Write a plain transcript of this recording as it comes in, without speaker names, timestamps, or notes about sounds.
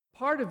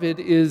Part of it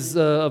is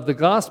of the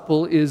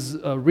gospel is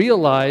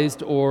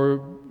realized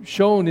or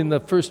shown in the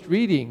first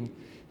reading.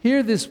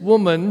 Here, this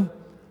woman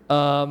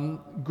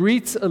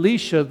greets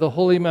Elisha, the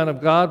holy man of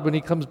God, when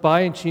he comes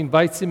by, and she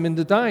invites him in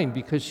to dine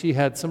because she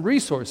had some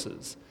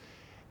resources.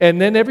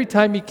 And then every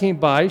time he came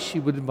by, she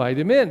would invite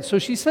him in. So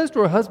she says to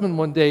her husband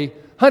one day,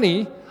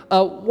 "Honey,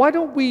 why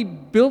don't we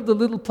build a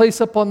little place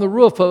up on the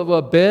roof of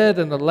a bed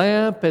and a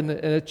lamp and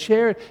a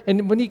chair,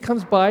 and when he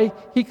comes by,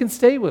 he can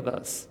stay with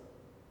us."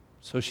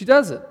 So she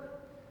does it.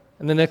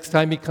 And the next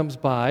time he comes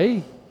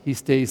by, he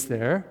stays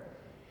there.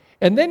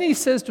 And then he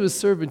says to his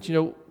servant,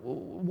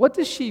 "What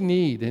does she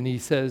need?" And he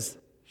says,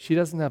 "She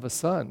doesn't have a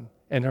son,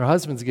 and her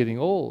husband's getting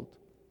old."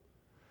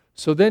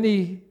 So then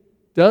he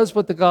does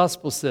what the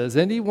gospel says.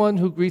 Anyone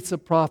who greets a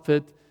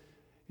prophet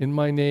in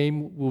my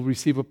name will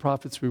receive a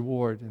prophet's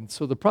reward. And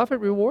so the prophet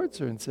rewards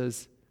her and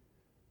says,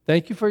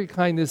 "Thank you for your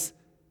kindness.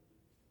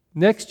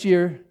 Next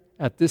year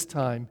at this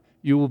time,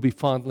 you will be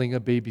fondling a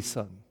baby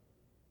son."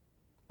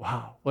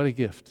 Wow, what a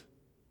gift.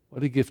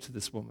 What a gift to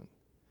this woman.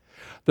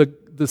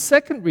 The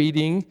second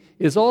reading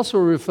is also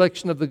a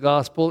reflection of the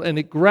gospel, and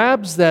it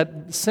grabs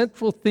that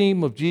central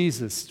theme of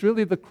Jesus. It's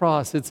really the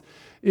cross. It's,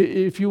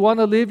 if you want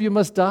to live, you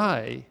must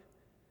die.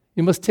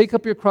 You must take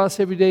up your cross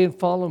every day and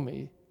follow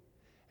me.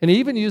 And he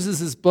even uses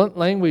this blunt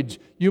language: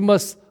 you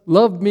must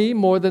love me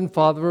more than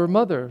father or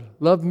mother.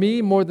 Love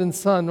me more than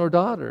son or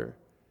daughter.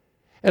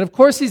 And of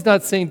course, he's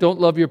not saying don't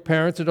love your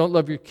parents or don't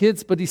love your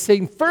kids, but he's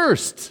saying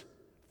first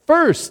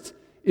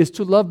is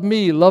to love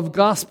me, love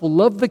gospel,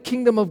 love the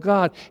kingdom of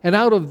God. And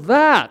out of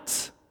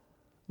that,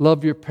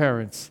 love your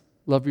parents,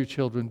 love your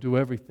children, do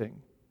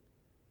everything.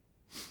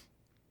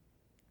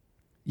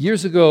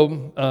 Years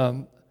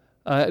ago,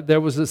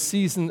 there was a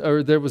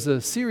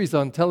series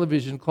on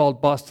television called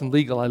Boston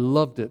Legal. I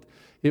loved it.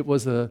 It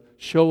was a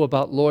show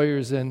about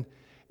lawyers, and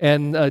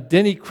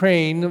Denny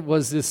Crane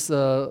was this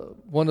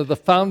one of the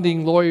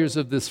founding lawyers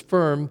of this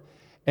firm,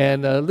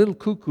 and a little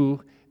cuckoo,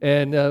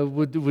 and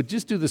would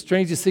just do the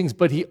strangest things,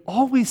 but he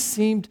always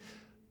seemed,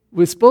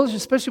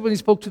 especially when he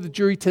spoke to the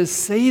jury, to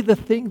say the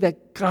thing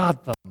that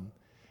got them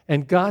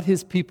and got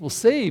his people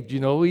saved.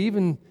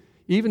 Even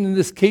in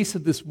this case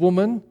of this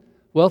woman,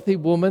 wealthy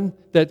woman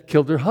that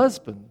killed her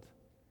husband.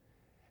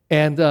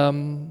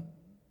 And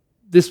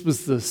this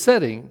was the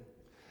setting.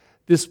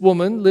 This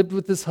woman lived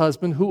with this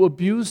husband who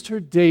abused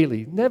her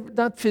daily,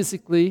 not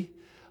physically,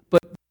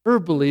 but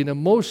verbally and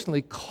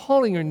emotionally,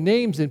 calling her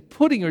names and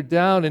putting her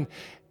down, and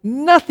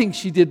nothing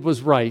she did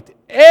was right.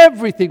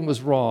 Everything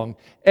was wrong.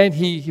 And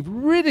he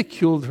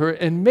ridiculed her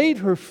and made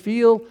her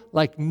feel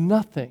like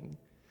nothing.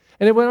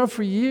 And it went on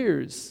for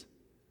years.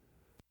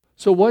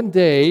 So one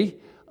day,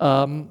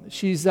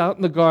 she's out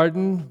in the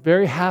garden,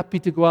 very happy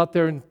to go out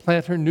there and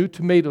plant her new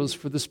tomatoes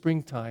for the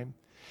springtime.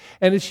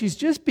 And as she's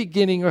just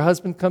beginning, her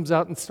husband comes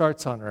out and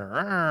starts on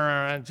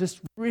her,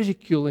 just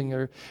ridiculing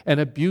her and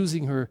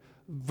abusing her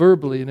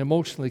verbally and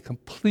emotionally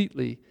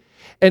completely.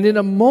 And in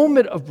a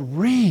moment of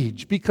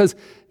rage, because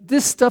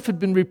this stuff had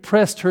been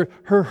repressed, her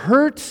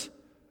hurt,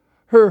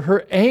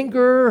 her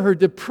anger, her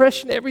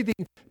depression,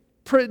 everything,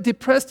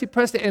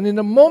 depressed, and in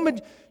a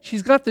moment,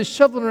 she's got this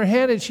shovel in her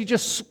hand, and she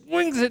just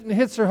swings it and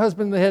hits her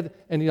husband in the head,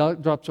 and he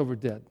drops over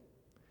dead.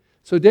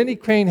 So Denny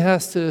Crane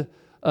has to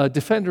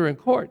defend her in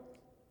court.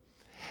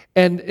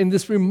 And in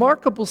this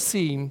remarkable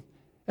scene,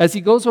 as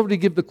he goes over to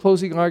give the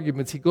closing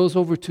arguments, he goes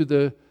over to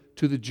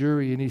the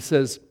jury, and he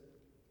says,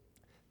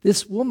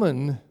 "This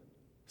woman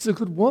is a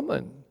good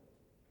woman.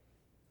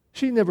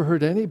 She never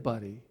hurt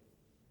anybody.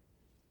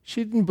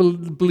 She didn't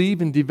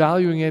believe in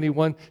devaluing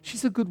anyone.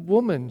 She's a good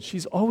woman.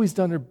 She's always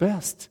done her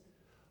best.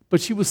 But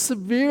she was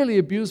severely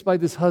abused by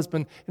this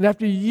husband. And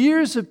after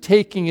years of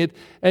taking it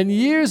and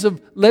years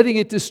of letting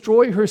it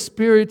destroy her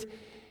spirit,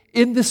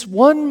 in this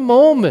one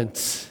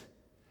moment,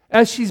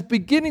 as she's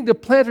beginning to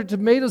plant her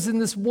tomatoes, in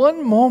this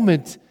one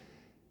moment,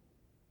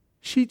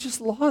 she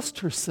just lost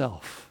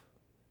herself.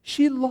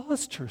 She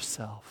lost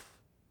herself.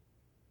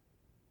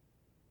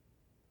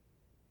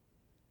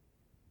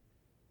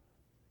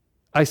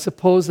 I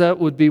suppose that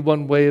would be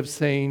one way of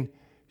saying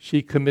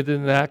she committed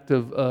an act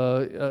of,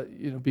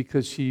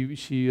 because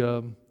she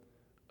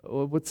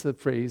what's the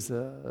phrase?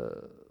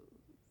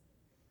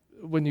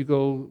 When you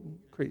go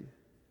crazy.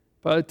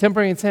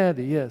 Temporary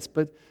insanity, yes.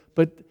 But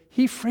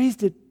he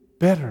phrased it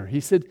better. He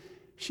said,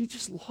 she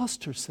just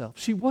lost herself.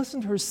 She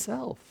wasn't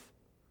herself.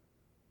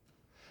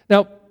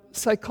 Now,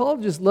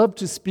 psychologists love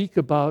to speak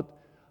about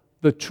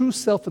the true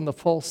self and the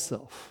false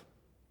self.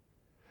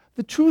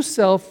 The true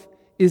self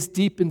is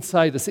deep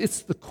inside us.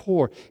 It's the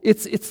core.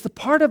 It's the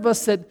part of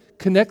us that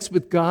connects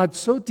with God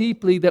so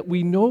deeply that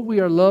we know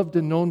we are loved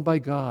and known by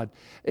God.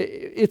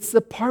 It's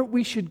the part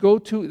we should go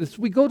to.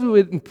 We go to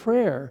it in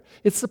prayer.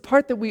 It's the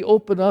part that we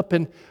open up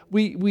and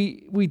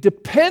we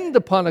depend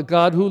upon a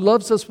God who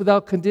loves us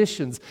without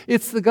conditions.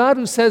 It's the God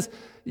who says,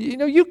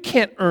 you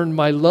can't earn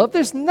my love.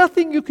 There's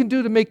nothing you can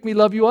do to make me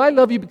love you. I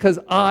love you because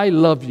I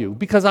love you,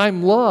 because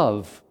I'm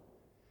love.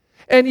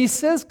 And he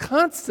says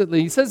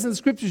constantly, he says in the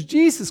scriptures,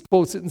 Jesus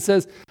quotes it and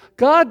says,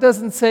 God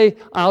doesn't say,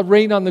 I'll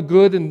rain on the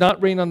good and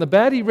not rain on the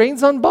bad. He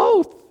rains on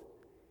both.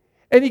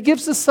 And he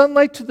gives the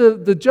sunlight to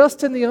the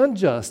just and the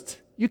unjust.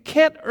 You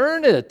can't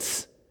earn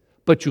it,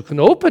 but you can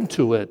open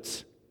to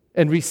it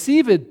and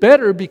receive it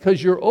better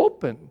because you're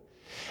open.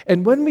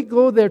 And when we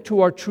go there to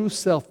our true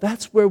self,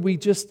 that's where we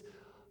just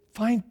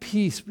find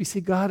peace. We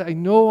say, God, I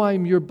know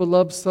I'm your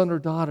beloved son or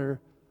daughter.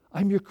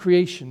 I'm your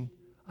creation.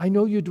 I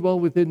know you dwell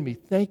within me.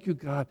 Thank you,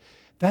 God.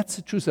 That's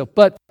the true self.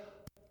 But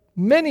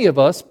many of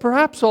us,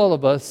 perhaps all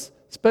of us,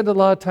 spend a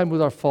lot of time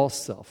with our false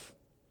self.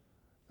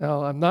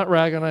 Now, I'm not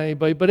ragging on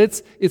anybody, but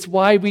it's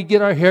why we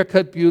get our hair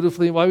cut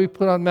beautifully, why we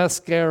put on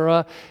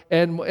mascara,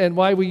 and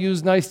why we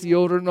use nice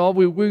deodorant and all.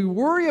 We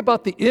worry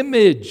about the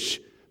image,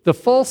 the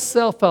false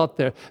self out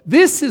there.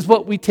 This is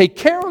what we take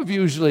care of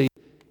usually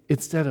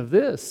instead of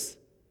this.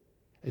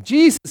 And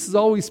Jesus is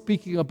always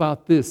speaking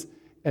about this,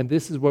 and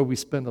this is where we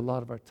spend a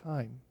lot of our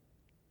time.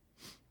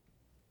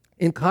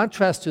 In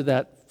contrast to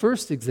that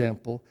first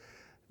example,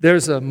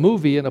 there's a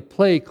movie and a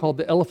play called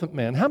The Elephant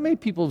Man. How many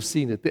people have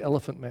seen it, The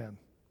Elephant Man?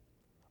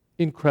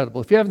 Incredible.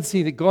 If you haven't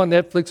seen it, go on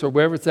Netflix or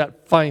wherever it's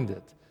at, find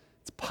it.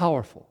 It's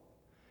powerful.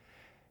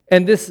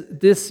 And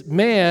this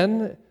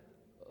man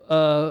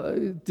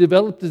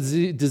developed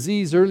a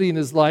disease early in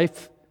his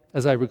life,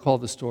 as I recall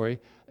the story,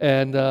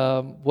 and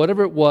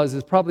whatever it was,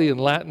 it's probably in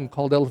Latin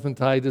called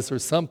elephantitis or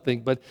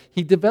something, but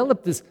he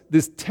developed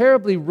this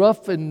terribly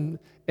rough and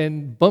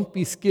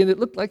bumpy skin. It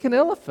looked like an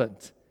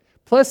elephant.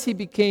 Plus, he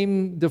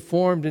became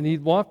deformed, and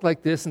he'd walk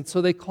like this, and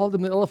so they called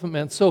him the Elephant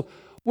Man. So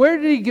where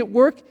did he get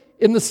work?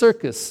 In the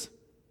circus.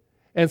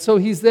 And so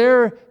he's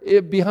there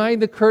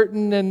behind the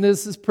curtain, and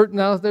there's this person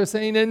out there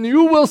saying, and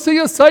you will see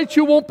a sight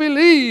you won't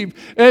believe.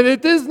 And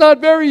it is not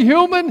very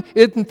human.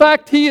 In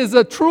fact, he is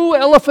a true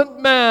elephant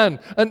man,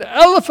 an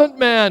elephant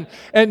man.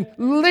 And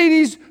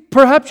ladies,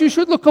 perhaps you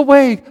should look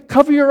away,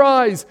 cover your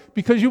eyes,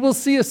 because you will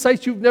see a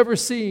sight you've never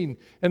seen.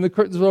 And the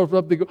curtains open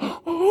up, they go,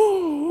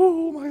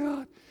 oh my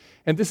God.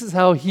 And this is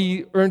how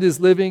he earned his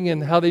living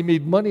and how they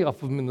made money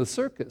off of him in the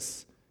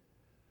circus.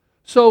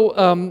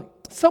 So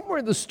somewhere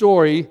in the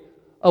story,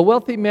 a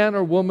wealthy man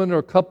or woman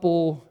or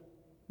couple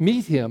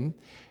meet him,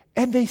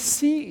 and they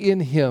see in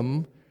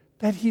him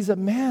that he's a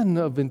man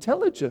of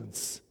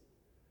intelligence.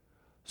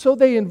 So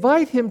they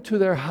invite him to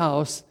their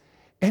house,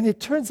 and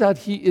it turns out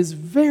he is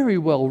very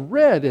well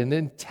read and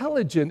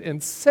intelligent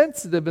and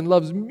sensitive and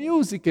loves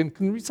music and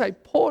can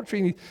recite poetry.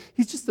 And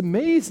he's just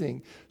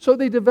amazing. So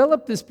they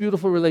develop this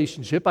beautiful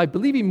relationship. I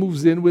believe he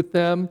moves in with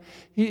them.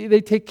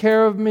 They take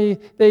care of me.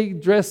 They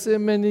dress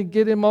him and they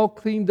get him all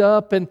cleaned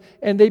up. And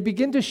they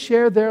begin to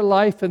share their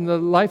life and the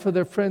life of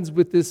their friends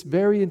with this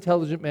very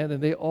intelligent man.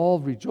 And they all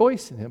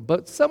rejoice in him.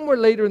 But somewhere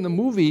later in the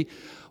movie,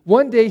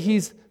 one day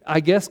he's, I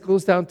guess,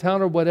 goes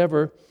downtown or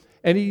whatever.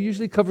 And he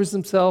usually covers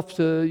himself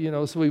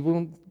to, so he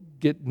won't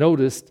get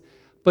noticed.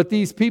 But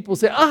these people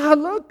say,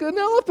 look, an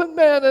elephant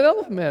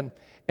man.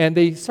 And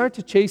they start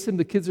to chase him.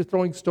 The kids are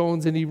throwing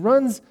stones. And he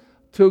runs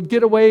to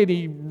get away. And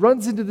he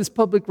runs into this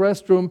public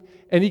restroom.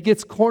 And he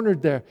gets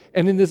cornered there.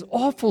 And in this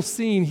awful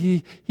scene,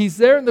 he's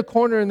there in the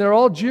corner. And they're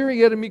all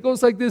jeering at him. He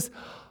goes like this,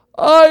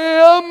 I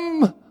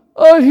am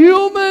a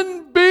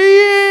human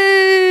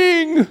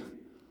being.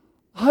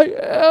 I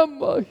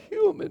am a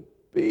human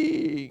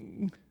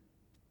being.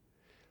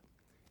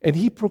 And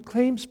he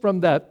proclaims from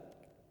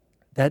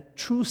that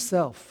true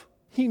self.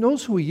 He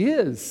knows who he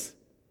is.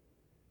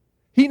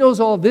 He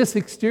knows all this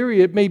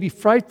exterior. It may be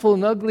frightful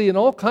and ugly and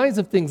all kinds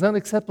of things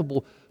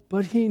unacceptable,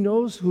 but he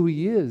knows who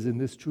he is in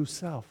this true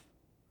self.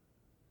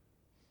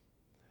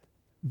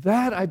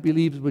 That, I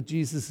believe, is what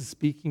Jesus is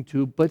speaking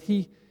to, but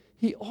he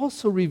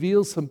also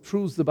reveals some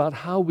truths about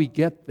how we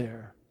get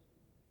there.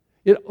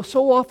 It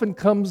so often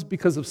comes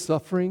because of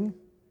suffering,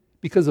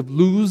 because of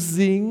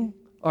losing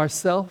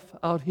ourself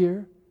out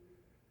here.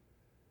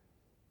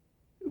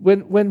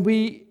 When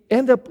we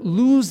end up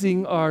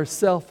losing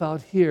ourself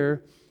out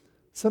here,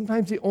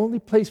 sometimes the only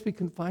place we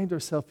can find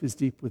ourselves is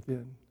deep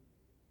within.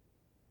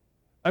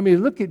 I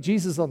mean, look at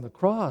Jesus on the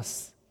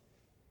cross.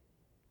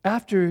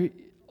 After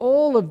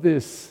all of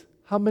this,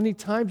 how many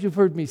times you've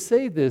heard me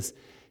say this,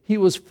 he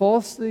was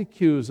falsely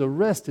accused,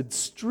 arrested,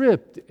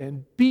 stripped,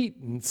 and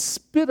beaten,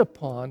 spit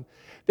upon.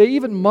 They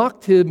even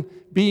mocked him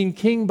being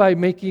king by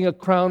making a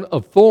crown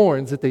of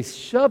thorns that they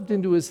shoved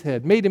into his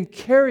head, made him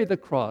carry the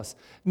cross,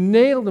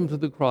 nailed him to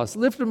the cross,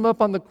 lifted him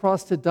up on the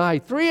cross to die.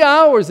 3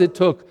 hours it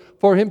took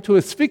for him to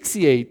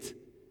asphyxiate.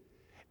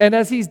 And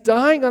as he's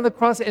dying on the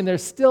cross, and they're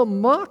still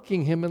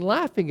mocking him and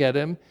laughing at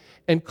him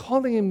and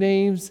calling him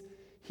names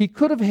he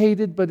could have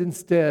hated, but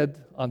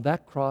instead, on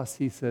that cross,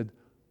 he said,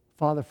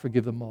 Father,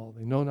 forgive them all.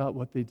 They know not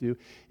what they do.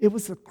 It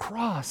was the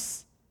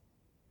cross.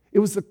 It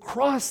was the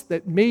cross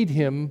that made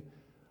him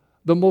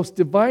the most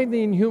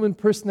divinely inhuman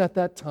person at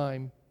that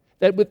time,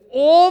 that with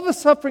all the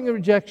suffering and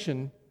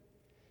rejection,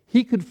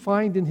 he could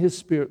find in his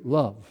spirit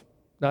love,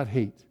 not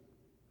hate,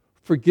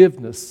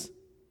 forgiveness,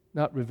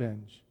 not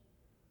revenge.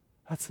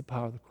 That's the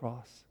power of the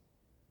cross.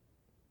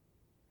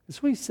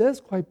 That's what he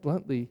says quite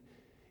bluntly.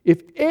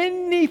 If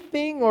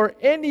anything or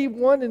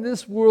anyone in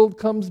this world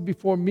comes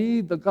before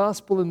me, the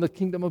gospel and the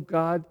kingdom of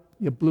God,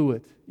 you blew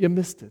it. You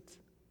missed it.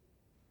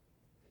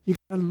 You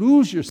got to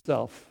lose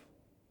yourself.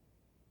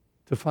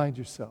 to find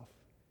yourself.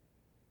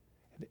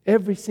 And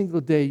every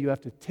single day you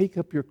have to take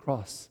up your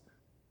cross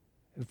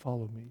and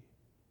follow me.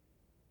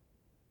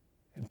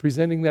 And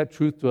presenting that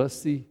truth to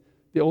us, the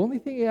only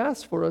thing he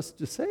asks for us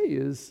to say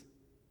is,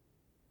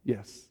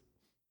 yes.